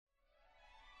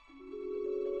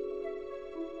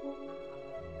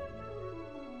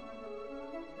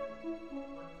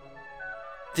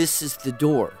This is the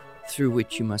door through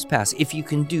which you must pass. If you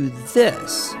can do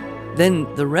this,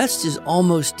 then the rest is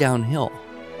almost downhill.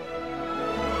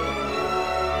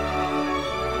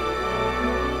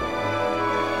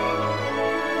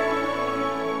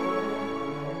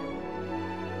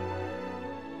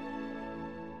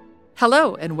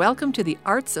 Hello, and welcome to the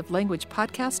Arts of Language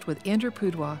podcast with Andrew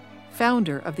Pudewa,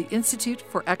 founder of the Institute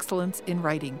for Excellence in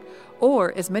Writing,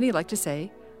 or as many like to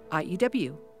say,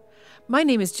 IEW. My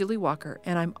name is Julie Walker,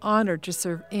 and I'm honored to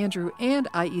serve Andrew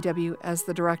and IEW as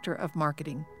the Director of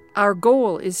Marketing. Our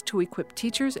goal is to equip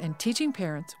teachers and teaching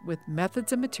parents with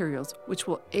methods and materials which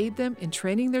will aid them in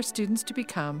training their students to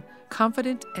become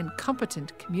confident and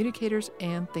competent communicators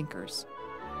and thinkers.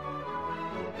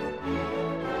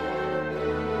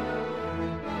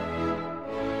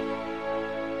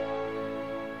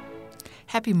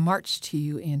 Happy March to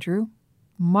you, Andrew.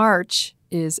 March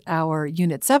is our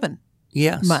Unit 7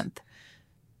 month.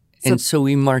 And so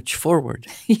we march forward.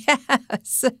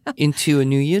 Yes. Into a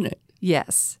new unit.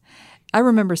 Yes. I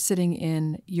remember sitting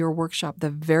in your workshop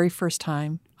the very first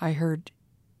time I heard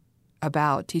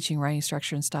about teaching writing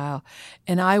structure and style,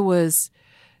 and I was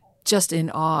just in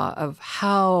awe of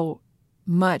how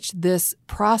much this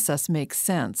process makes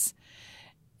sense.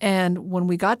 And when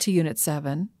we got to Unit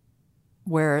 7,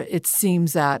 where it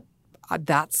seems that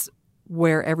that's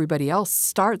where everybody else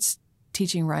starts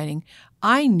teaching writing,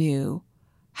 I knew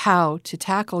how to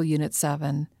tackle Unit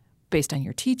 7 based on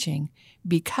your teaching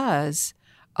because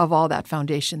of all that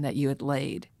foundation that you had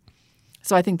laid.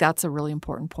 So I think that's a really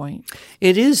important point.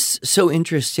 It is so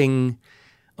interesting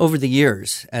over the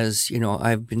years, as you know,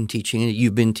 I've been teaching it,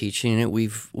 you've been teaching it,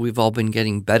 we've all been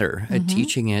getting better at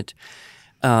teaching it.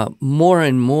 More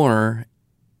and more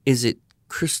is it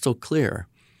crystal clear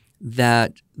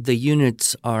that the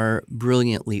units are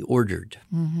brilliantly ordered.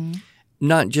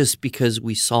 Not just because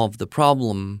we solve the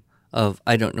problem of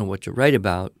I don't know what to write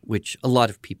about, which a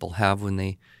lot of people have when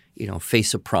they,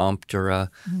 face a prompt or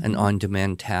an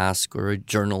on-demand task or a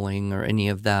journaling or any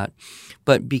of that,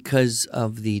 but because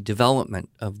of the development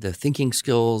of the thinking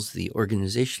skills, the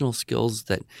organizational skills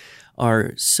that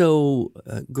are so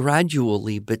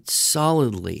gradually but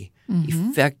solidly,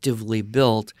 effectively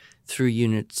built through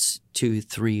units 2,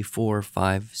 3, 4,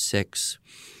 5, 6,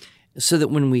 so that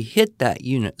when we hit that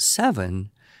Unit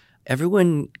 7,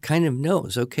 everyone kind of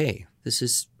knows, okay, this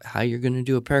is how you're going to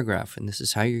do a paragraph, and this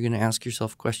is how you're going to ask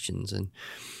yourself questions, and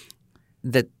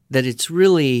that it's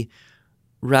really,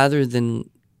 rather than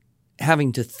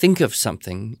having to think of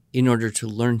something in order to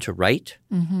learn to write,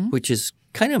 which is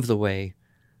kind of the way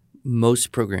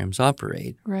most programs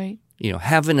operate. Right.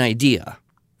 Have an idea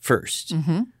first.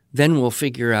 Then we'll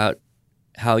figure out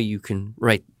how you can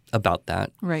write about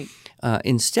that. Right.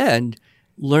 Instead,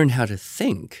 learn how to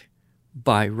think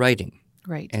by writing.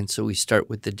 Right. And so we start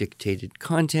with the dictated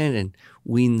content and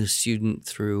wean the student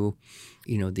through,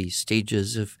 these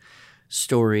stages of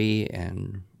story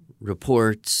and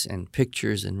reports and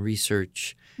pictures and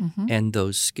research and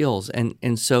those skills.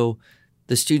 And so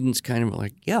the students kind of are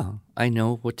like, yeah, I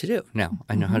know what to do now.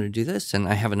 I know how to do this, and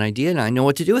I have an idea, and I know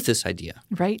what to do with this idea.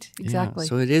 Right, exactly. Yeah,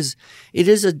 so it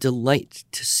is a delight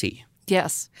to see.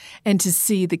 Yes, and to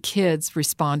see the kids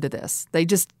respond to this. They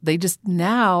just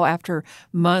now, after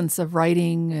months of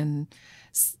writing, and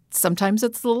sometimes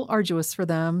it's a little arduous for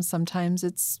them, sometimes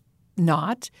it's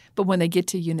not, but when they get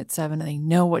to Unit 7 and they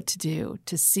know what to do,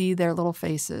 to see their little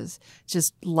faces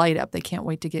just light up. They can't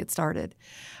wait to get started.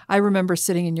 I remember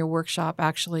sitting in your workshop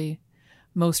actually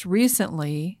most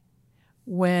recently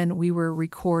when we were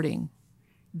recording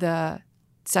the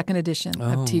second edition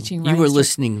of Teaching Writing. You were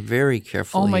listening very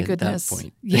carefully my at goodness. that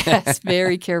point. Yes,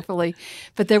 very carefully.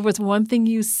 But there was one thing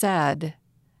you said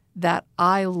that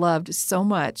I loved so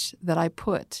much that I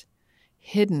put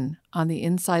hidden on the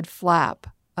inside flap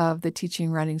of the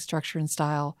Teaching Writing Structure and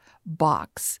Style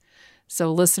box.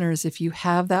 So listeners, if you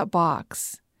have that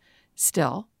box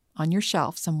still on your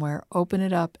shelf somewhere, open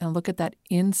it up and look at that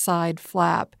inside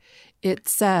flap. It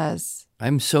says...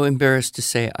 I'm so embarrassed to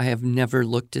say I have never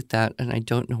looked at that, and I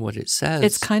don't know what it says.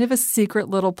 It's kind of a secret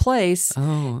little place.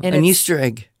 Oh, and an Easter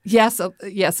egg. Yes,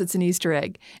 it's an Easter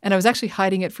egg. And I was actually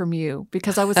hiding it from you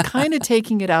because I was kind of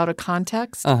taking it out of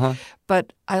context.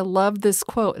 But I love this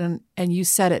quote, and you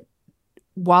said it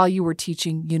while you were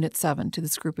teaching Unit 7 to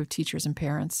this group of teachers and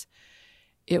parents.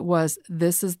 It was,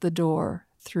 this is the door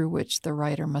through which the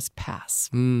writer must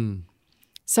pass.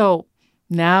 So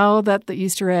now that the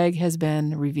Easter egg has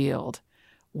been revealed,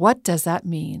 what does that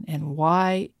mean, and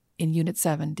why in Unit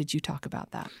 7 did you talk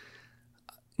about that?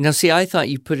 Now, see, I thought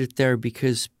you put it there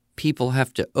because people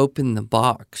have to open the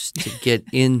box to get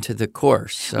into the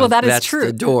course. So well, that is that's true.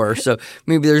 the door. So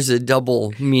maybe there's a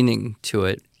double meaning to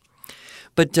it.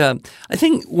 But I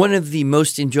think one of the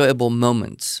most enjoyable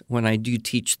moments when I do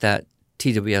teach that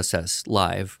TWSS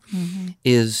live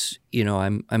is,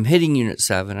 I'm hitting Unit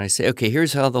 7. I say, okay,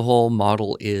 here's how the whole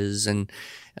model is, and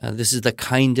this is the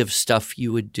kind of stuff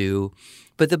you would do.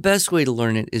 But the best way to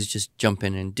learn it is just jump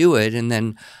in and do it. And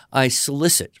then I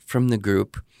solicit from the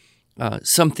group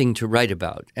something to write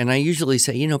about. And I usually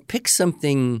say, pick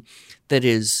something that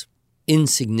is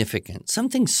insignificant,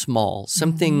 something small,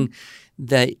 something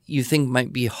that you think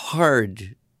might be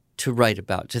hard to write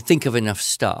about, to think of enough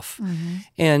stuff.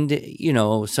 And,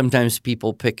 sometimes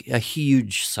people pick a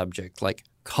huge subject like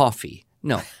coffee.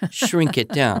 No, shrink it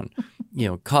down.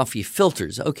 Coffee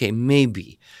filters. Okay,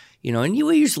 maybe. And you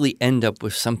usually end up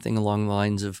with something along the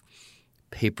lines of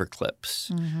paper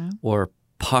clips or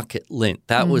pocket lint.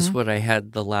 That was what I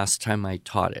had the last time I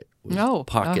taught it.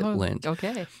 Pocket lint.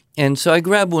 Okay. And so I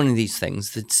grab one of these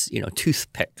things that's,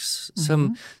 toothpicks,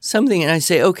 something, and I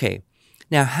say, okay,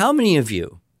 now how many of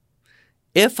you,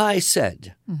 if I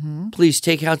said, please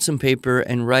take out some paper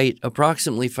and write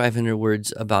approximately 500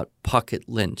 words about pocket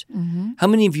lint, how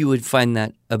many of you would find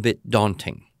that a bit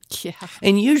daunting? Yeah.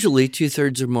 And usually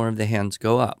 2/3 or more of the hands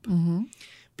go up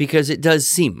because it does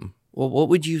seem, well, what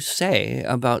would you say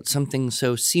about something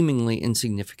so seemingly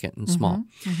insignificant and small?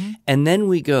 And then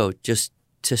we go just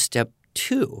to step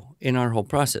 2 in our whole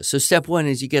process. So step 1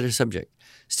 is you get a subject.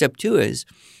 Step 2 is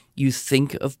you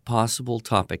think of possible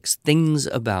topics, things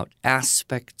about,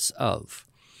 aspects of.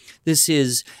 This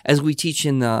is, as we teach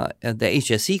in the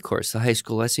HSE course, the High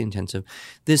School Essay Intensive,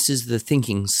 this is the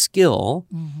thinking skill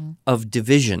of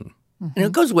division. And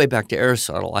it goes way back to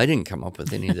Aristotle. I didn't come up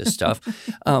with any of this stuff.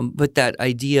 But that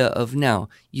idea of now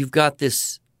you've got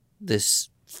this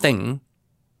thing,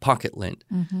 pocket lint.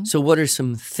 So what are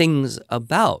some things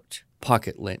about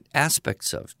pocket lint,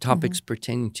 aspects of, topics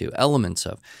pertaining to, elements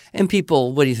of? And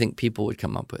people, what do you think people would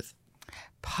come up with?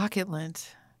 Pocket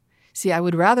lint. See, I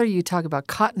would rather you talk about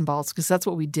cotton balls because that's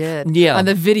what we did on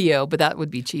the video, but that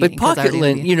would be cheating. But pocket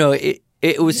lint,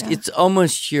 it's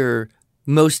almost your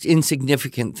most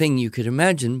insignificant thing you could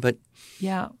imagine, but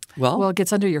well, it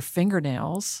gets under your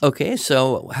fingernails. Okay,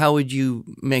 so how would you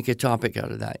make a topic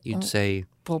out of that? You'd say,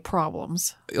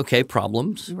 problems. Okay,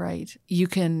 problems. Right. You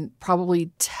can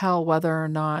probably tell whether or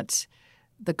not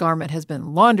the garment has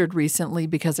been laundered recently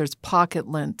because there's pocket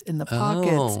lint in the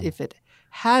pockets if it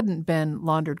hadn't been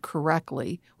laundered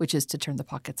correctly, which is to turn the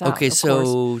pockets out. Okay,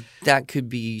 so that could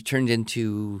be turned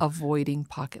into avoiding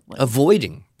pocket lint.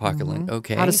 Avoiding pocket lint,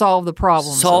 okay. How to solve the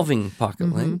problem. Solving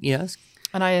pocket lint, yes.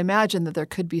 And I imagine that there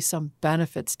could be some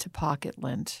benefits to pocket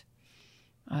lint.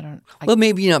 Well,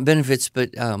 maybe not benefits, but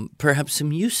perhaps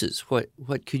some uses.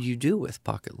 What could you do with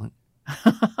pocket lint?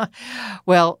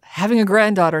 Well, having a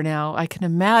granddaughter now, I can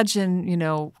imagine,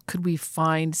 could we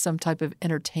find some type of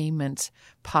entertainment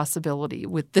possibility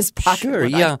with this pocket Sure,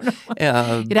 lint?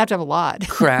 yeah. You'd have to have a lot.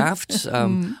 Crafts.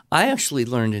 I actually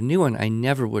learned a new one I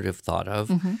never would have thought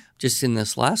of just in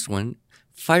this last one.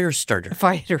 Fire starter.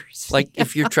 Fighters. Like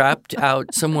if you're trapped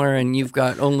out somewhere and you've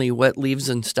got only wet leaves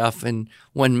and stuff and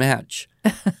one match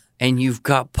and you've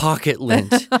got pocket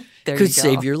lint, could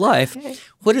save your life. Okay.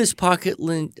 What does pocket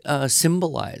lint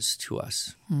symbolize to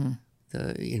us?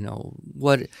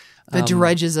 The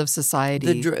dredges of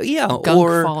society. Gunk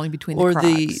falling between the cracks.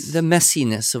 Or the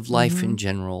messiness of life in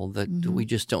general that we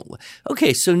just don't.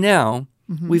 Okay, so now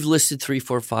we've listed 3,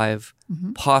 4, 5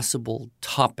 possible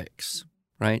topics.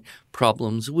 Right?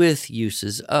 Problems with,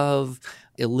 uses of,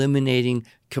 eliminating.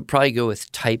 Could probably go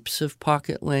with types of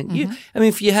pocket lint.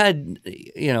 If you had,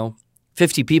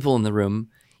 50 people in the room,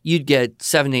 you'd get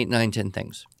 7, 8, 9, 10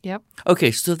 things. Yep. Okay,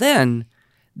 so then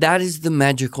that is the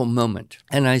magical moment.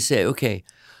 And I say, okay,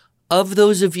 of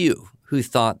those of you who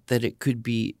thought that it could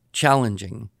be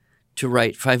challenging to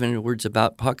write 500 words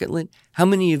about pocket lint, how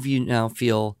many of you now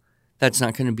feel that's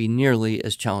not going to be nearly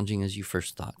as challenging as you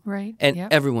first thought? Right. And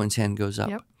everyone's hand goes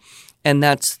up. Yep. And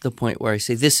that's the point where I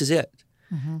say, this is it.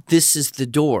 This is the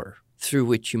door through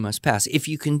which you must pass. If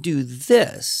you can do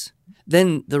this,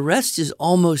 then the rest is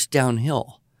almost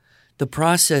downhill. The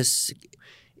process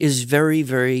is very,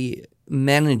 very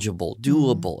manageable,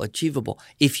 doable, achievable.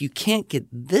 If you can't get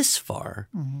this far,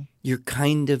 you're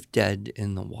kind of dead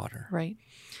in the water. Right.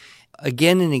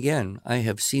 Again and again, I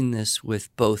have seen this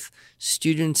with both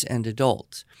students and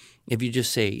adults. If you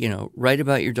just say, write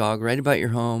about your dog, write about your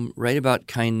home, write about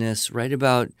kindness, write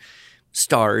about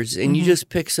stars, and you just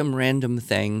pick some random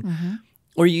thing,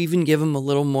 or you even give them a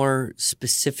little more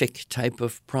specific type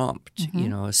of prompt,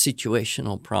 a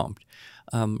situational prompt.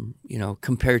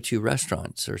 compared to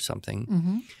restaurants or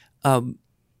something. Mm-hmm.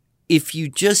 If you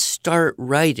just start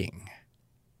writing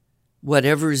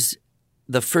whatever's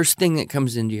the first thing that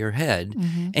comes into your head,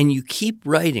 and you keep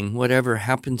writing whatever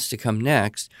happens to come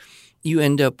next, you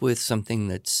end up with something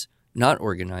that's not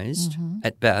organized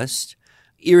at best,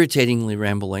 irritatingly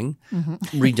rambling,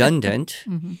 redundant,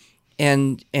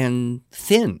 and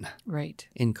thin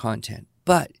in content.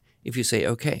 But if you say,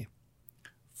 okay,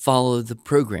 follow the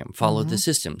program, follow the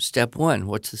system. Step 1,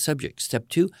 what's the subject? Step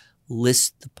 2,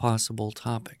 list the possible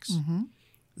topics.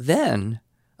 Then,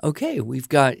 okay,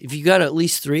 if you got at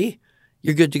least 3,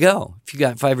 you're good to go. If you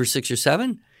got 5 or 6 or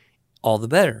 7, all the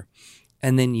better.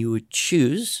 And then you would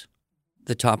choose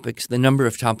the topics, the number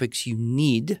of topics you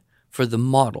need for the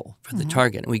model, for the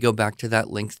target. And we go back to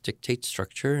that length dictates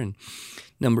structure and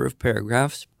number of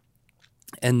paragraphs.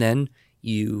 And then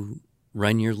you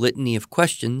run your litany of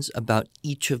questions about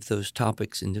each of those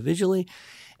topics individually.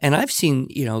 And I've seen,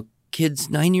 kids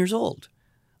 9 years old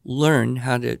learn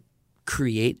how to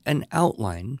create an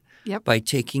outline by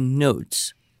taking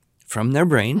notes from their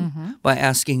brain by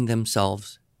asking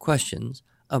themselves questions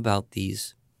about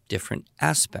these different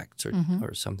aspects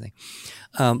or something.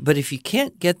 But if you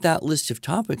can't get that list of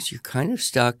topics, you're kind of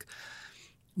stuck.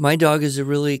 My dog is a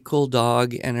really cool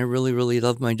dog, and I really, really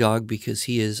love my dog because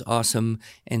he is awesome,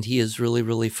 and he is really,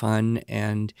 really fun,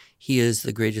 and he is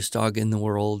the greatest dog in the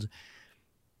world.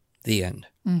 The end,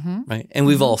 right? And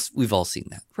we've all seen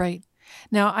that. Right.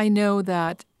 Now, I know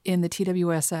that in the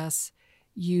TWSS,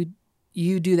 you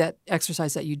do that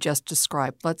exercise that you just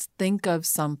described. Let's think of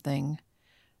something,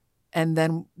 and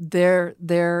then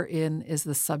therein is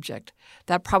the subject.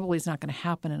 That probably is not going to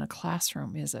happen in a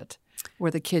classroom, is it?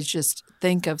 Where the kids just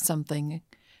think of something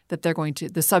that they're going to,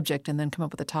 the subject, and then come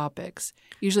up with the topics.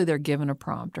 Usually they're given a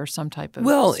prompt or some type of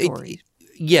story.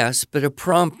 Yes, but a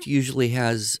prompt usually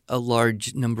has a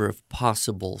large number of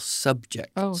possible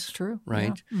subjects. Oh, it's true.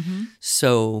 Right? Yeah.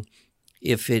 So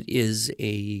if it is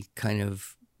a kind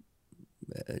of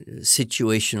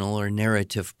situational or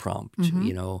narrative prompt,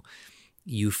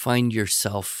 you find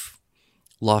yourself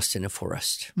lost in a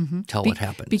forest. Tell what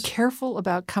happens. Be careful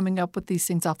about coming up with these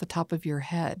things off the top of your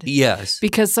head. Yes.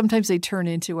 Because sometimes they turn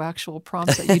into actual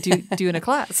prompts that you do in a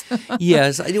class.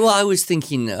 Yes. I was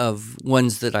thinking of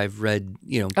ones that I've read,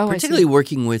 particularly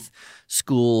working with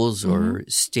schools or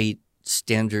state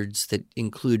standards that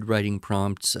include writing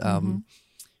prompts.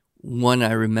 One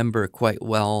I remember quite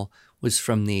well was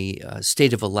from the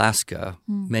state of Alaska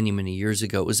many, many years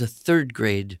ago. It was a 3rd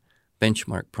grade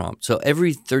benchmark prompt. So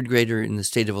every 3rd grader in the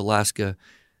state of Alaska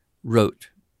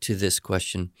wrote to this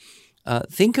question.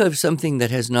 Think of something that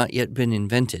has not yet been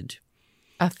invented.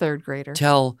 A 3rd grader.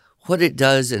 Tell what it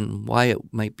does and why it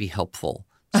might be helpful.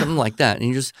 Something like that. And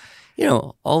you just,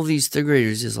 all these 3rd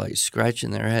graders is like scratching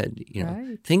their head,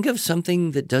 Right. Think of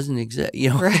something that doesn't exist,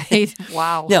 Right.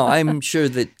 Wow. Now, I'm sure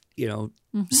that,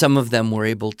 some of them were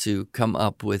able to come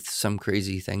up with some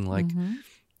crazy thing like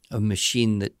a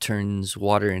machine that turns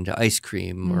water into ice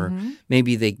cream, or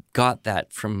maybe they got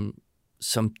that from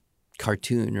some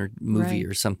cartoon or movie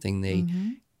or something they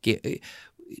get.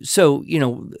 So,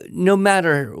 no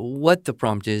matter what the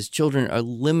prompt is, children are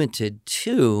limited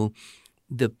to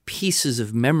the pieces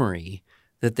of memory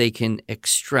that they can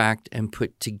extract and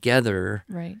put together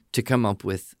to come up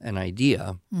with an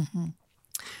idea.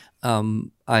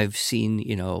 I've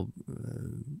seen,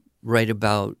 write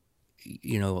about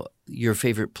your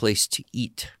favorite place to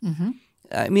eat.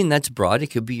 I mean, that's broad. It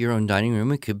could be your own dining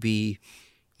room. It could be,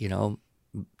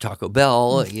 Taco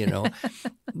Bell,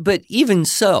 But even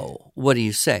so, what do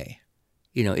you say?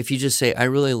 If you just say, I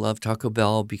really love Taco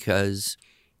Bell because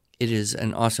it is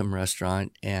an awesome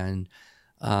restaurant, and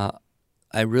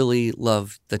I really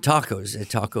love the tacos at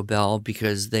Taco Bell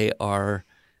because they are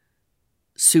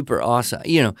super awesome,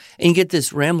 and you get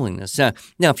this ramblingness.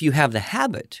 Now, if you have the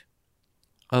habit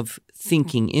of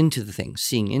thinking into the thing,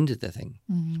 seeing into the thing,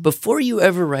 before you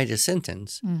ever write a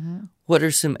sentence, what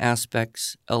are some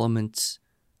aspects, elements,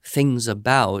 things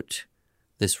about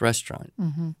this restaurant?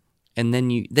 And then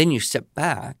you step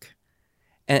back,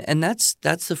 and that's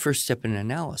the first step in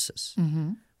analysis,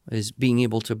 is being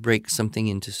able to break something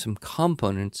into some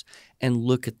components and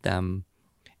look at them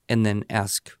and then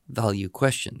ask value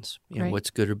questions. What's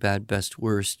good or bad, best,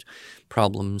 worst,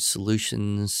 problems,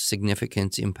 solutions,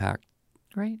 significance, impact.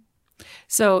 Right.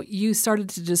 So you started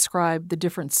to describe the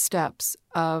different steps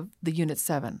of the Unit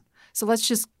 7. So let's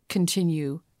just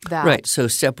continue that. Right. So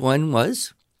step 1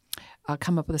 was?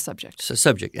 Come up with a subject. So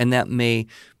subject. And that may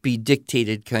be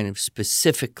dictated kind of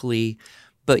specifically,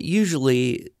 but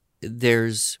usually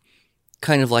there's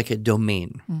kind of like a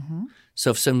domain. So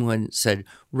if someone said,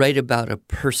 write about a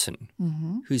person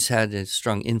who's had a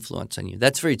strong influence on you.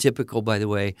 That's very typical, by the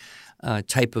way,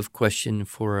 type of question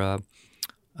for a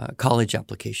college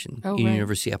application,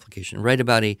 university application. Write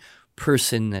about a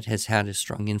person that has had a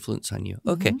strong influence on you.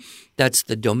 Okay, that's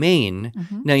the domain.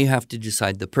 Now you have to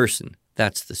decide the person.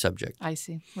 That's the subject. I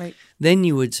see. Right. Then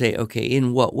you would say, okay,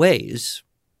 in what ways,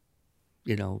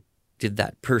 did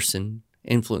that person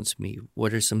influence me?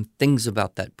 What are some things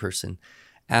about that person,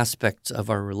 aspects of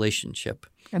our relationship?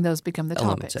 And those become the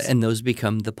elements, topics. and those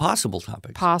become the possible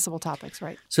topics. Possible topics,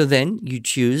 right. So then you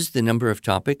choose the number of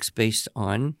topics based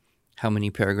on how many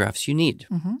paragraphs you need.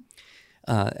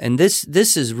 And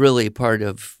this is really part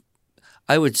of,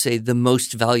 I would say, the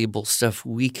most valuable stuff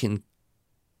we can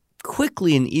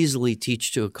quickly and easily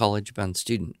teach to a college-bound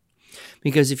student.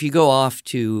 Because if you go off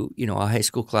to, a high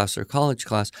school class or college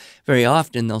class, very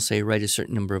often they'll say write a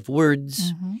certain number of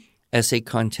words, essay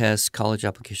contest, college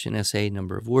application essay,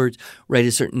 number of words, write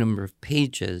a certain number of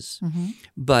pages.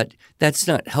 But that's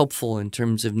not helpful in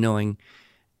terms of knowing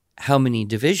how many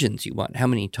divisions you want, how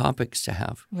many topics to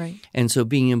have. Right. And so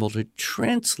being able to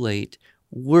translate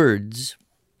words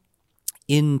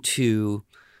into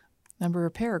number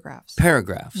of paragraphs.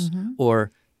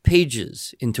 Or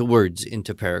pages into words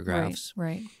into paragraphs.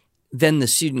 Right. Then the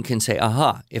student can say,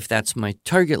 aha, if that's my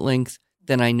target length,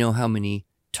 then I know how many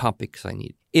topics I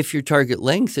need. If your target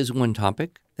length is one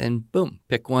topic, then boom,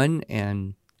 pick one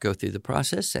and go through the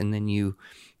process, and then you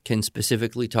can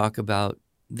specifically talk about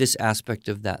this aspect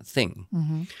of that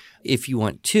thing. If you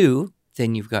want two,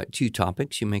 then you've got two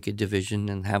topics. You make a division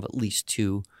and have at least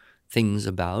two things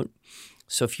about.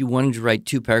 So if you wanted to write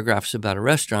 2 paragraphs about a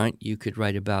restaurant, you could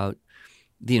write about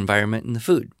the environment and the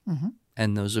food,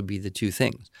 and those would be the 2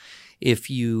 things. If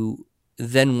you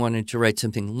then wanted to write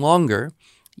something longer,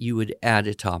 you would add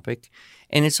a topic.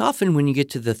 And it's often when you get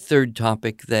to the 3rd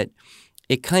topic that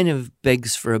it kind of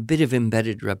begs for a bit of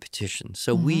embedded repetition.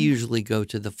 So we usually go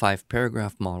to the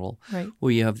 5-paragraph model,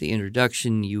 where you have the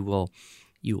introduction, you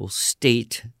will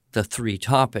state the 3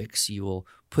 topics, you will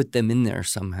put them in there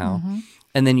somehow,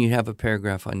 and then you have a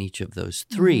paragraph on each of those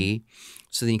 3.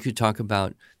 So then you could talk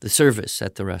about the service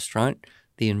at the restaurant,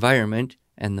 the environment,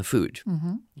 and the food,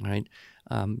 right?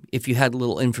 If you had a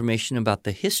little information about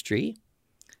the history,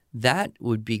 that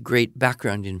would be great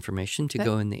background information to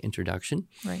go in the introduction.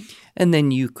 Right. And then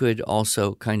you could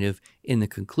also kind of, in the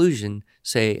conclusion,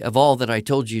 say, of all that I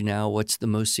told you now, what's the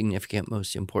most significant,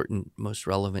 most important, most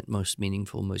relevant, most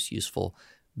meaningful, most useful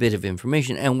bit of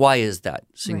information, and why is that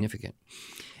significant?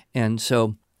 Right. And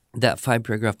so that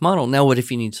 5-paragraph model, now what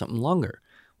if you need something longer?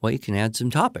 Well, you can add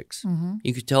some topics.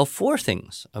 You could tell 4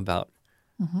 things about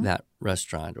that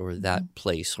restaurant or that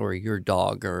place or your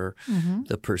dog or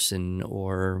the person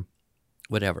or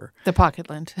whatever. The pocket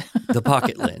lint. The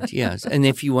pocket lint, yes. And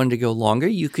if you wanted to go longer,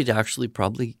 you could actually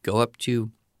probably go up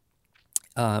to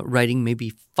writing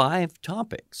maybe 5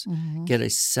 topics, get a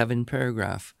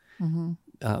 7-paragraph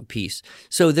piece.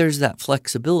 So there's that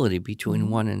flexibility between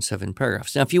 1 and 7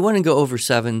 paragraphs. Now, if you want to go over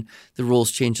 7, the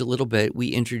rules change a little bit. We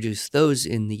introduce those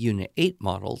in the Unit 8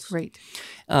 models. Right.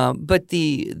 But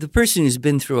the person who's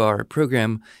been through our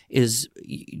program is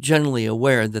generally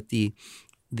aware that the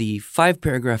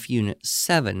 5-paragraph Unit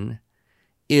 7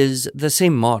 is the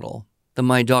same model. The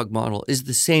My Dog model is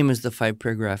the same as the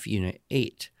 5-paragraph Unit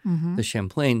 8, the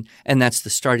Champlain, and that's the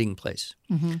starting place.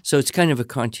 So it's kind of a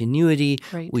continuity.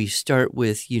 Right. We start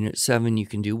with Unit 7. You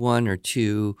can do 1 or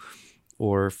 2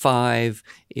 or 5,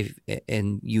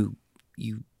 and you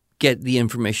get the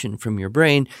information from your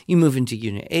brain. You move into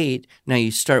Unit 8. Now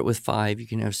you start with 5. You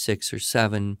can have 6 or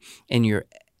 7, and you're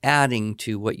adding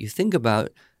to what you think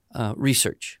about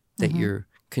research that you're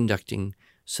conducting,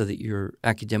 so that your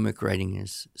academic writing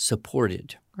is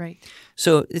supported. Right.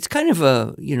 So it's kind of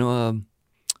a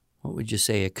what would you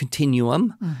say, a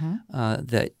continuum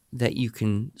that you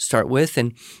can start with.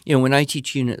 And when I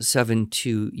teach Unit 7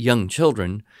 to young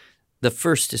children, the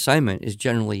first assignment is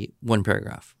generally 1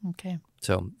 paragraph. Okay.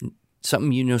 So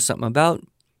something you know something about,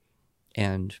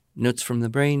 and notes from the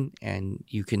brain, and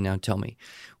you can now tell me.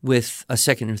 With a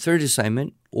 2nd or 3rd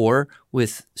assignment, or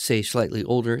with, say, slightly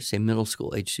older, say middle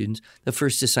school age students, the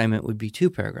first assignment would be 2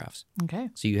 paragraphs. Okay.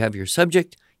 So you have your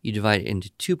subject, you divide it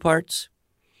into 2 parts,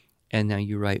 and now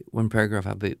you write 1 paragraph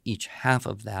about each half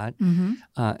of that.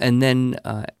 And then,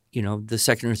 the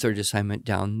 2nd or 3rd assignment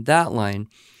down that line,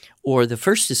 or the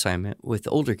first assignment with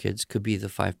older kids could be the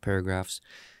 5 paragraphs.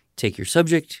 Take your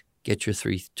subject, get your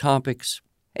 3 topics.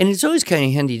 And it's always kind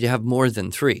of handy to have more than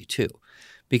 3, too,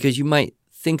 because you might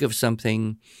think of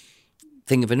something,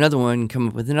 think of another one, come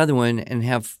up with another one, and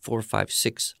have 4, 5,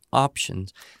 6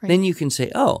 options. Right. Then you can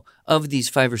say, of these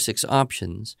 5 or 6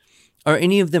 options, Are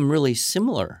any of them really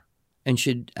similar and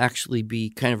should actually be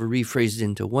kind of rephrased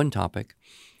into one topic?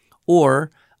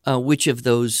 Or which of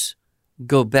those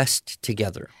go best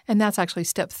together? And that's actually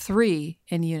step 3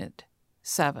 in Unit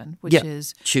 7, which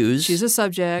is choose a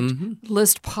subject,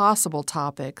 list possible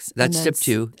topics. That's step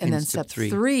 2. And then step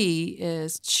 3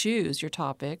 is choose your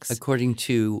topics. According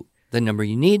to the number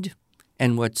you need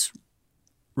and what's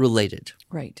related.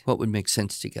 Right. What would make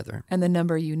sense together. And the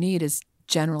number you need is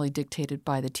generally dictated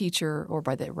by the teacher or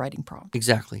by the writing prompt.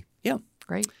 Exactly. Yeah.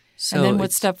 Great. So and then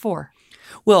what's step 4?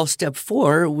 Well, step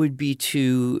 4 would be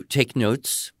to take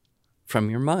notes from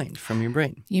your mind, from your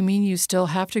brain. You mean you still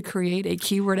have to create a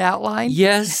keyword outline?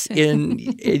 Yes.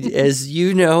 And as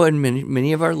you know, and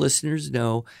many of our listeners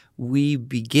know, we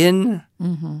begin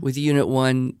with Unit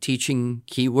 1 teaching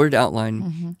keyword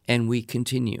outline, and we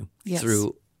continue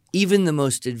through even the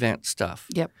most advanced stuff.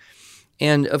 Yep.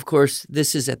 And, of course,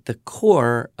 this is at the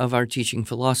core of our teaching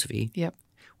philosophy,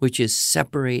 which is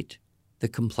separate the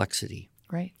complexity.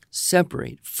 Right.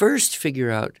 Separate. First,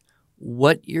 figure out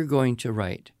what you're going to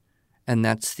write. And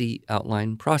that's the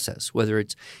outline process, whether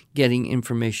it's getting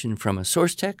information from a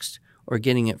source text or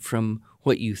getting it from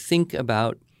what you think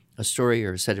about a story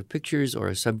or a set of pictures or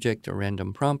a subject or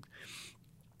random prompt.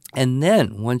 And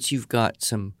then once you've got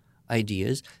some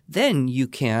ideas, then you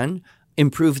can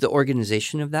improve the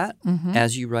organization of that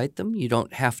as you write them. You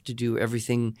don't have to do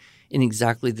everything in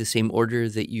exactly the same order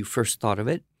that you first thought of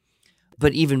it.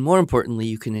 But even more importantly,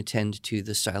 you can attend to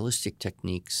the stylistic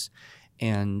techniques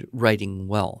and writing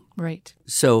well. Right.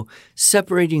 So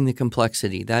separating the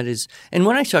complexity, that is – and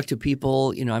when I talk to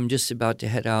people, I'm just about to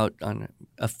head out on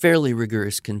a fairly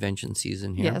rigorous convention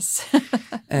season here. Yes.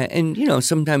 And,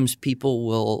 sometimes people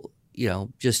will,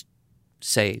 just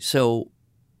say, so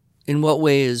in what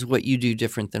way is what you do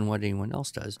different than what anyone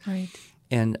else does? Right.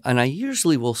 And I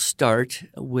usually will start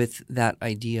with that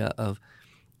idea of,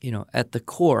 at the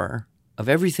core of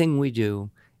everything we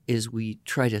do is we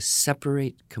try to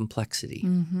separate complexity.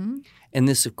 And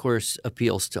this, of course,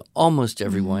 appeals to almost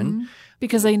everyone.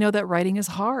 Because they know that writing is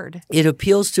hard. It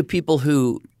appeals to people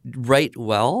who write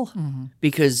well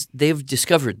because they've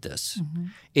discovered this.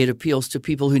 It appeals to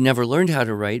people who never learned how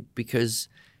to write because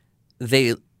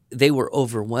they were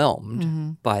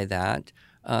overwhelmed by that.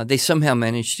 They somehow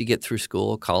managed to get through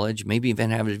school, college, maybe even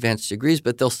have advanced degrees,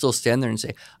 but they'll still stand there and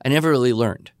say, I never really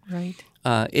learned. Right.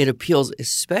 It appeals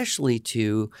especially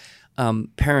to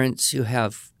parents who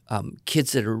have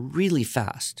kids that are really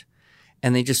fast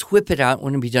and they just whip it out,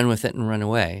 want to be done with it and run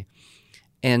away.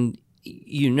 And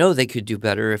they could do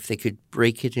better if they could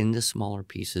break it into smaller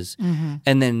pieces.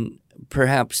 And then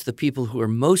perhaps the people who are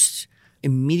most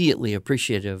immediately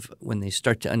appreciative when they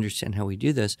start to understand how we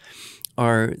do this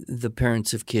are the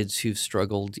parents of kids who've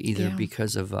struggled either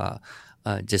because of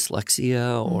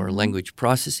dyslexia or language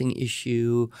processing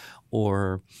issue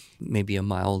or maybe a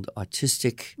mild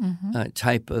autistic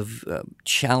type of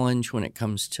challenge when it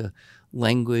comes to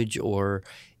language or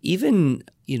even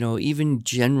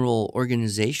general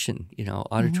organization,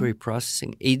 auditory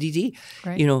processing, ADD.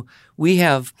 Right. We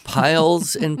have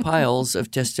piles and piles of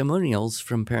testimonials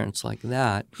from parents like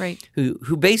that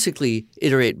who basically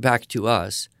iterate back to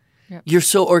us. Yep. You're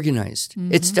so organized.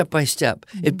 It's step by step.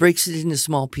 It breaks it into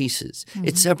small pieces.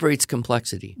 It separates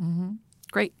complexity.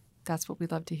 Great. That's what we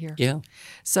love to hear. Yeah.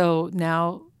 So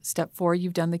now step 4,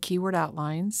 you've done the keyword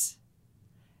outlines.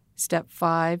 Step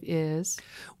 5 is?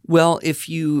 Well, if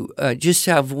you just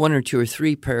have 1 or 2 or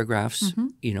 3 paragraphs,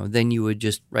 then you would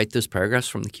just write those paragraphs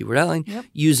from the keyword outline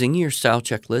using your style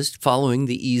checklist, following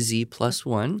the EZ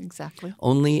 +1. Exactly.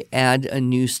 Only add a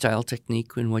new style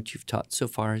technique when what you've taught so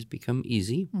far has become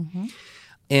easy.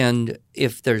 And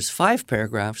if there's 5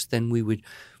 paragraphs, then we would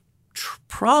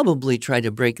probably try to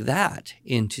break that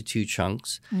into 2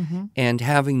 chunks and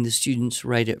having the students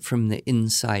write it from the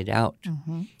inside out.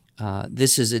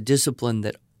 This is a discipline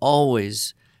that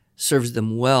always serves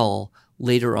them well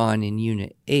later on in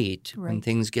Unit 8 when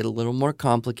things get a little more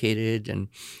complicated and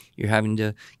you're having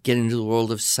to get into the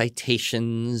world of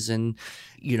citations and,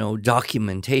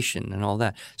 documentation and all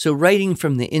that. So writing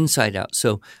from the inside out.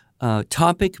 So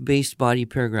topic-based body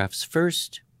paragraphs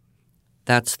first.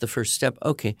 That's the first step.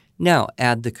 Okay, now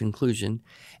add the conclusion.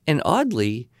 And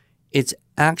oddly, it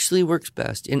actually works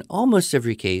best in almost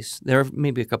every case. There are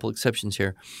maybe a couple exceptions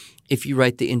here. If you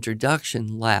write the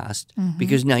introduction last,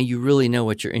 because now you really know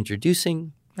what you're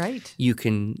introducing. Right. You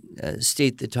can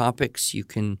state the topics. You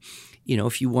can,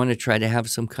 if you want to try to have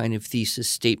some kind of thesis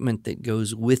statement that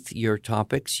goes with your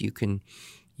topics, you can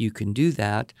do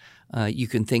that. You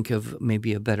can think of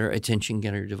maybe a better attention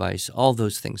getter device, all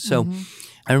those things. So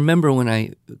I remember when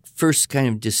I first kind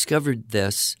of discovered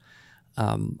this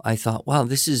I thought, wow,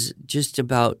 this is just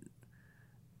about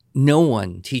no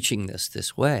one teaching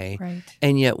this way. Right.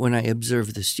 And yet when I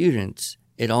observe the students,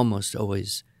 it almost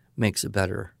always makes a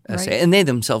better essay. Right. And they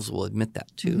themselves will admit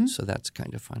that too. So that's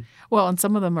kind of fun. Well, and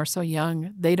some of them are so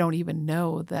young, they don't even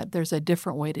know that there's a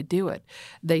different way to do it.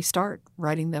 They start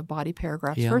writing the body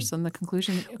paragraphs first and the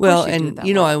conclusion. Well, and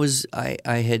I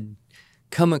had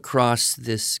come across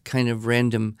this kind of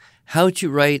random how to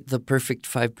write the perfect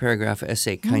 5-paragraph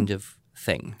essay kind of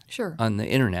thing on the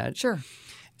internet. Sure.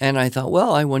 And I thought,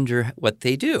 well, I wonder what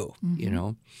they do, you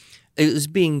know. It was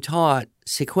being taught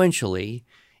sequentially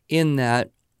in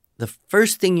that the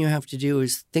first thing you have to do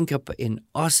is think up an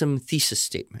awesome thesis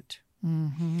statement.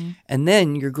 And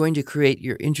then you're going to create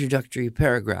your introductory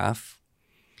paragraph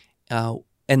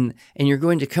and you're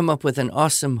going to come up with an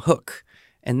awesome hook.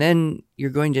 And then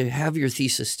you're going to have your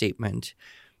thesis statement.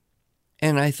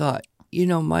 And I thought, you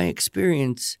know, my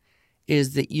experience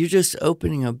is that you're just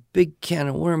opening a big can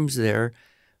of worms there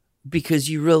because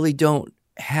you really don't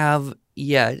have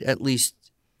yet, at least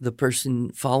the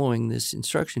person following this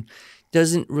instruction,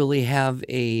 doesn't really have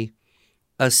a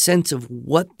sense of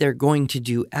what they're going to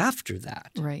do after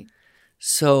that. Right.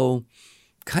 So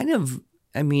kind of,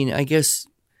 I mean, I guess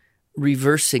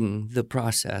reversing the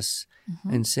process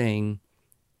and saying,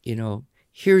 you know,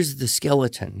 here's the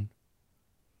skeleton.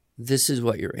 This is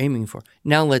what you're aiming for.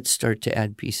 Now let's start to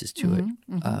add pieces to it.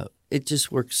 It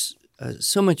just works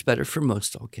so much better for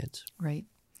most all kids. Right.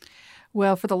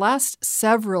 Well, for the last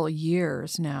several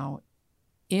years now,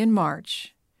 in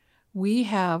March, we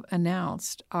have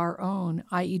announced our own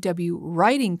IEW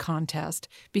writing contest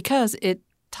because it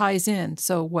ties in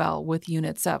so well with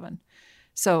Unit 7.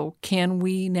 So can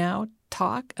we now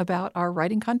talk about our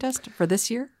writing contest for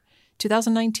this year?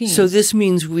 2019. So this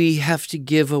means we have to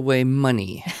give away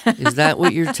money. Is that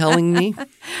what you're telling me?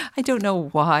 I don't know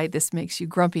why this makes you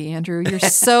grumpy, Andrew. You're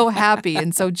so happy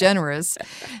and so generous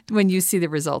when you see the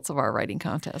results of our writing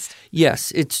contest.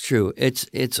 Yes, it's true.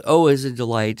 It's always a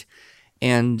delight.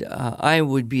 And I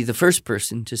would be the first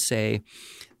person to say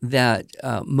that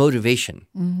motivation,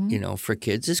 you know, for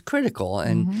kids is critical.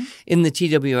 And in the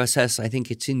TWSS, I think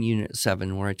it's in Unit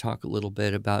 7 where I talk a little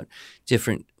bit about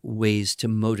different ways to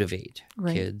motivate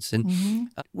kids. And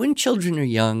when children are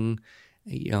young,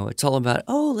 you know, it's all about,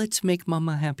 oh, let's make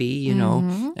mama happy, you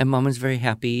know, and mama's very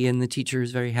happy and the teacher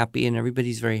is very happy and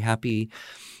everybody's very happy.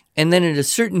 And then at a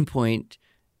certain point,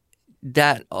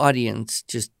 that audience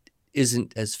just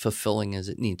isn't as fulfilling as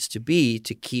it needs to be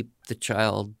to keep the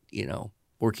child, you know,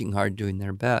 working hard, doing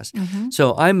their best.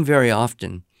 So I'm very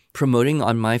often promoting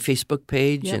on my Facebook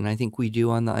page, and I think we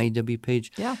do on the IEW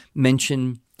page,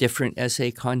 mention different essay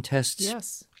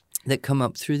contests that come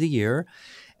up through the year,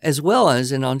 as well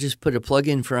as, and I'll just put a plug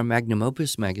in for a Magnum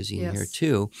Opus magazine here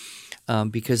too,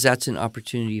 because that's an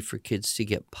opportunity for kids to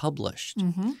get published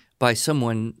by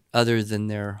someone other than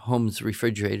their home's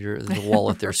refrigerator or the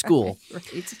wall at their school.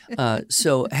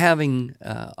 So having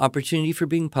opportunity for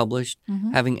being published,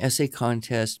 having essay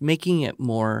contests, making it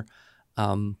more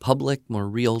public, more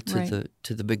real to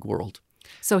the big world.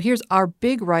 So here's our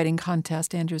big writing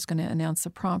contest. Andrew's going to announce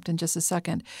the prompt in just a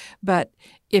second. But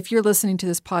if you're listening to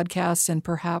this podcast and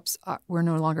perhaps we're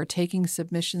no longer taking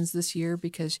submissions this year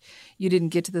because you didn't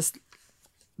get to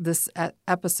this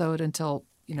episode until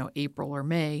April or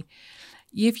May,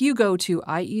 if you go to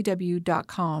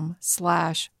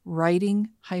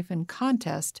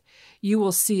IEW.com/writing-contest, you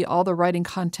will see all the writing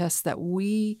contests that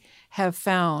we have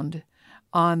found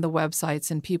on the websites,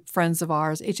 and friends of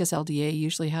ours, HSLDA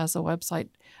usually has a website,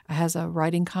 has a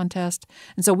writing contest.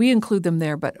 And so we include them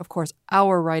there. But of course,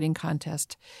 our writing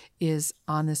contest is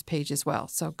on this page as well.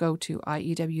 So go to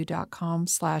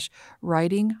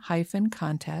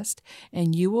IEW.com/writing-contest,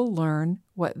 and you will learn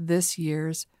what this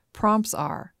year's prompts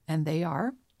are. And they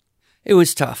are? It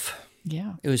was tough.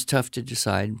 Yeah. It was tough to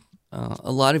decide.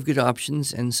 A lot of good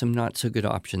options and some not so good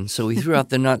options. So we threw out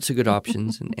the not so good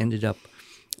options and ended up,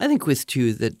 I think, with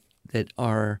two that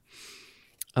are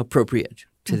appropriate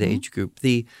to the age group.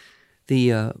 The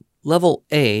level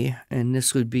A, and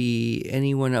this would be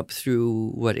anyone up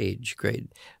through what age grade?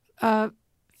 3rd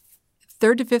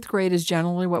to 5th grade is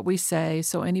generally what we say,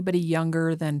 so anybody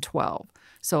younger than 12.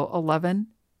 So 11,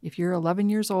 if you're 11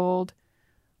 years old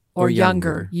or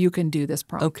younger, you can do this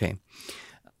prompt. Okay.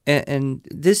 And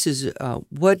this is,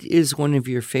 what is one of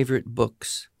your favorite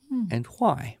books and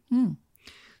why?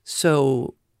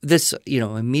 So this,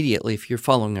 immediately, if you're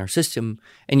following our system,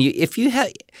 and if you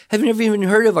have never even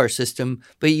heard of our system,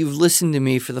 but you've listened to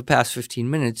me for the past 15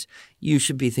 minutes, you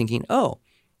should be thinking, oh,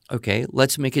 okay,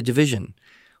 let's make a division.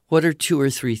 what are 2 or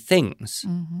 3 things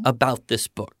about this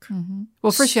book?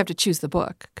 Well, first you have to choose the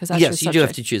book because that's Yes, you do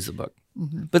have to choose the book.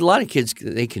 But a lot of kids,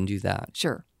 they can do that.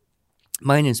 Sure.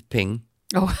 Mine is Ping.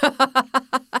 Oh,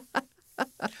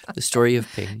 The story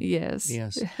of Ping. yes.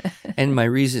 Yes. And my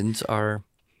reasons are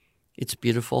it's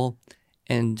beautiful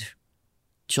and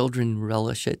children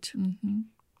relish it.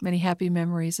 Many happy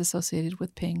memories associated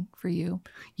with Ping for you.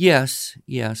 Yes,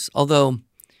 yes. Although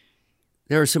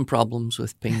there are some problems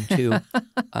with Ping too.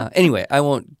 Anyway, I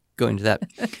won't go into that.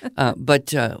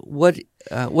 But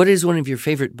what is one of your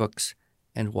favorite books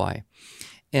and why?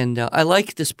 And I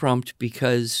like this prompt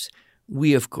because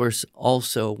we, of course,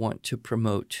 also want to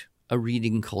promote a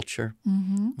reading culture.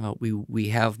 We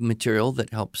have material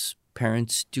that helps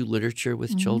parents do literature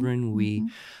with children. We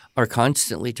are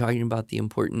constantly talking about the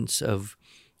importance of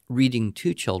reading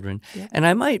to children. Yeah. And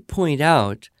I might point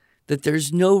out that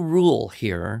there's no rule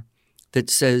here that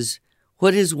says,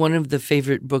 what is one of the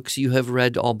favorite books you have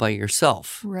read all by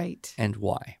yourself Right. and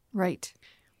why? Right.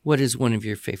 What is one of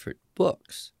your favorite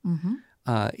books?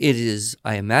 It is,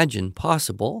 I imagine,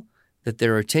 possible that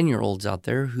there are 10-year-olds out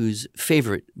there whose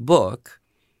favorite book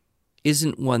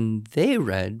isn't one they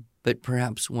read, but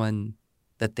perhaps one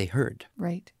that they heard,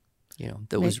 Right.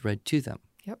 that was read to them.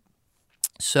 Yep.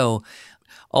 So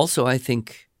also I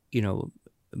think,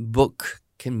 book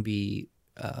can be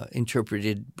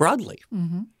interpreted broadly.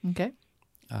 Okay.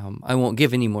 I won't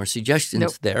give any more suggestions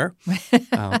Nope. there,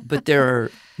 but there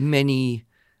are many,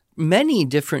 many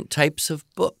different types of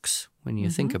books when you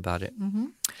think about it.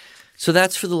 So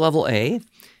that's for the level A.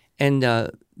 And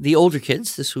the older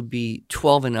kids, this would be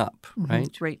 12 and up,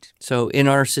 right? Right. So in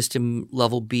our system,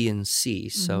 level B and C.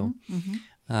 So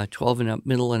 12 and up,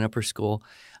 middle and upper school.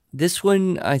 This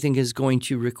one, I think, is going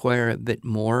to require a bit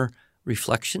more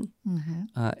reflection.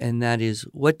 And that is,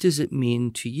 what does it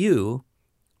mean to you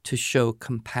to show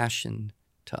compassion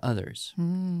to others?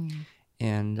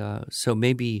 And so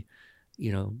maybe,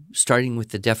 starting with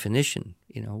the definition,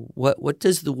 what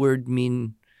does the word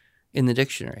mean in the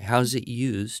dictionary? How is it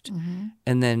used?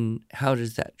 And then how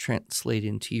does that translate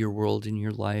into your world and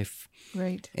your life?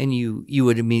 Right. And you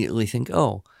would immediately think,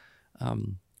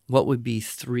 what would be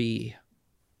 3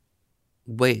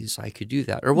 ways I could do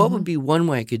that? Or what would be one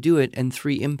way I could do it and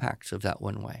 3 impacts of that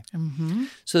one way?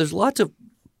 So there's lots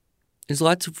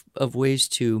of ways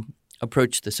to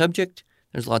approach the subject.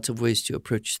 There's lots of ways to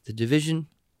approach the division.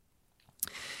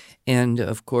 And,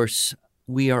 of course,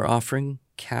 we are offering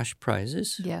cash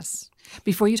prizes. Yes.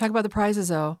 Before you talk about the prizes,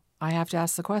 though, I have to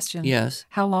ask the question. Yes.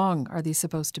 How long are these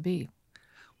supposed to be?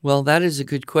 Well, that is a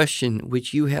good question,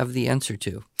 which you have the answer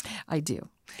to. I do.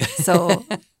 So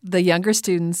the younger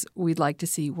students, we'd like to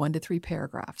see 1 to 3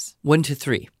 paragraphs. 1 to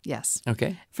 3. Yes.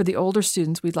 Okay. For the older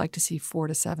students, we'd like to see 4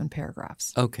 to 7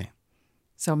 paragraphs. Okay.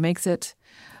 So it makes it,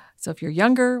 so if you're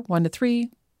younger, 1 to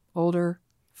 3, older,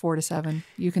 4 to 7.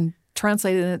 You can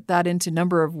translate that into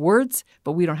number of words,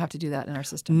 but we don't have to do that in our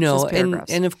system. It's No, just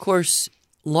paragraphs. and of course,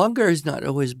 longer is not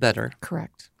always better.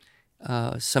 Correct.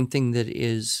 Something that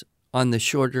is on the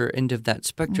shorter end of that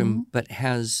spectrum, but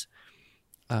has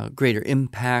greater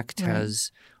impact,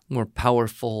 has more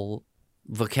powerful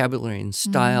vocabulary and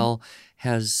style,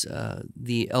 has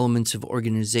the elements of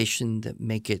organization that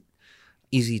make it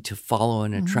easy to follow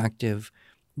and attractive.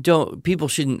 People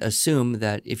shouldn't assume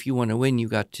that if you want to win, you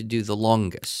got to do the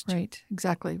longest. Right,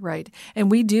 exactly, right. And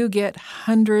we do get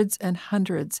hundreds and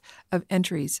hundreds of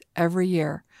entries every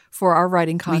year for our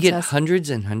writing contest. We get hundreds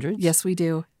and hundreds? Yes, we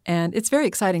do. And it's very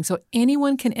exciting. So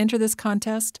anyone can enter this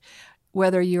contest,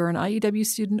 whether you're an IEW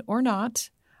student or not.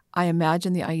 I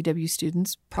imagine the IEW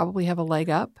students probably have a leg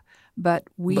up, but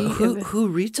we... But who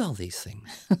reads all these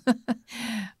things?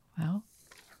 Well,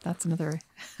 that's another...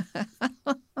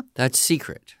 That's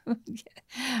secret.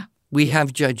 We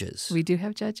have judges. We do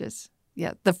have judges.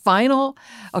 Yeah. The final,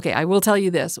 okay, I will tell you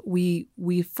this. We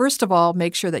first of all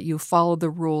make sure that you follow the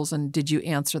rules and did you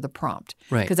answer the prompt?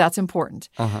 Right. Because that's important.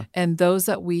 And those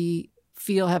that we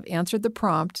feel have answered the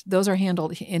prompt, those are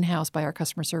handled in-house by our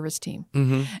customer service team.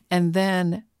 And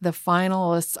then the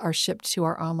finalists are shipped to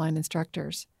our online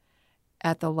instructors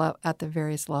at the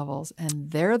various levels,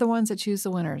 and they're the ones that choose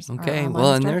the winners. Okay.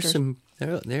 Well, and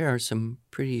there are some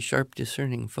pretty sharp,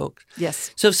 discerning folks.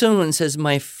 Yes. So if someone says,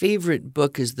 my favorite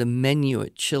book is The Menu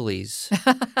at Chili's.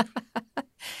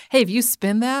 Hey, if you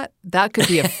spin that could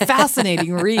be a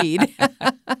fascinating read.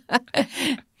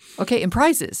 Okay, and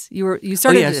prizes. You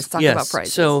started to talk about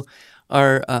prizes. So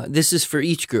our this is for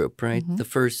each group, right? The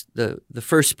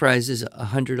first prize is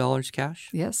 $100 cash.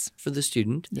 Yes. For the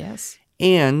student. Yes.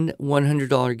 And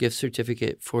 $100 gift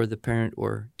certificate for the parent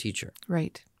or teacher.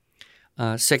 Right.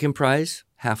 Second prize,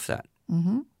 half that.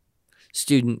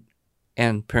 Student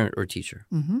and parent or teacher.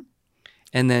 Mm-hmm.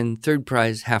 And then third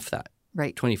prize, half that,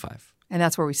 Right. 25. And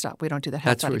that's where we stop. We don't do that.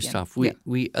 That's where we stop.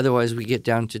 We otherwise we get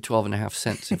down to 12.5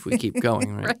 cents if we keep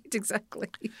going, right? Right, exactly.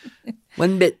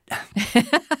 1 bit.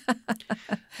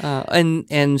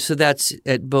 And so that's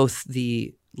at both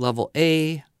the level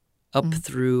A up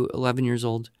through 11 years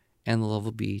old and the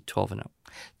level B 12 and up.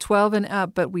 12 and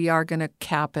up, but we are going to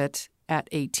cap it at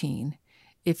 18.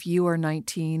 If you are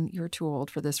 19, you're too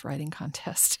old for this writing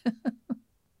contest.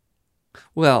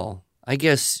 Well, I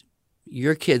guess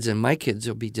your kids and my kids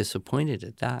will be disappointed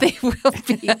at that. They will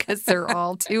be because they're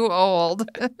all too old.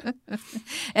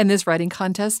 And this writing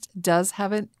contest does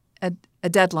have a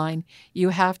deadline. You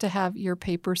have to have your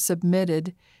paper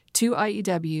submitted to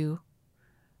IEW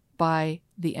by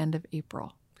the end of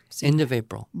April. End of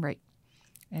April. Right.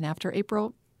 And after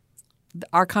April,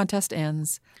 our contest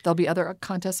ends. There'll be other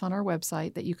contests on our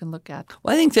website that you can look at.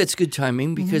 Well, I think that's good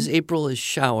timing because April is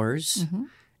showers. Mm-hmm.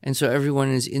 And so everyone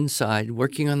is inside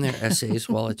working on their essays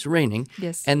while it's raining.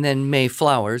 Yes. And then May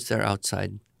flowers, they're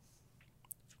outside.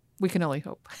 We can only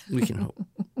hope. We can hope.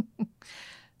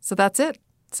 So that's it.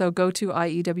 So go to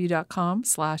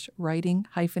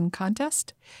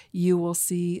IEW.com/writing-contest. You will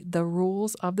see the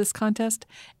rules of this contest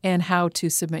and how to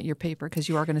submit your paper because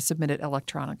you are going to submit it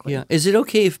electronically. Yeah. Is it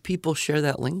okay if people share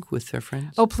that link with their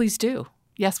friends? Oh, please do.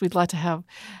 Yes, we'd like to have,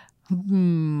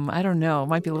 I don't know, it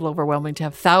might be a little overwhelming to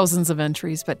have thousands of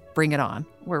entries, but bring it on.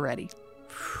 We're ready.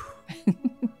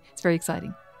 It's very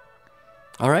exciting.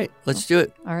 All right. Let's do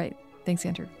it. All right. Thanks,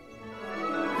 Andrew.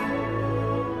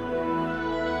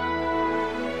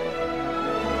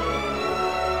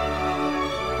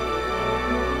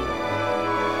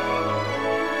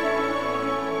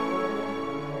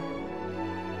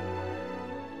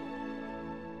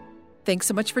 Thanks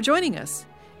so much for joining us.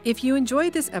 If you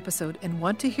enjoyed this episode and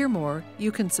want to hear more,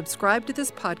 you can subscribe to this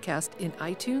podcast in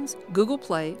iTunes, Google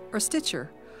Play, or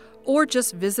Stitcher, or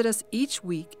just visit us each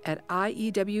week at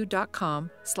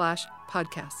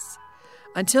IEW.com/podcasts.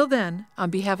 Until then, on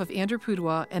behalf of Andrew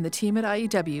Pudewa and the team at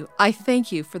IEW, I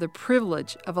thank you for the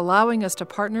privilege of allowing us to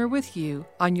partner with you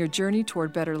on your journey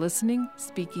toward better listening,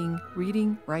 speaking,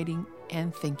 reading, writing,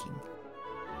 and thinking.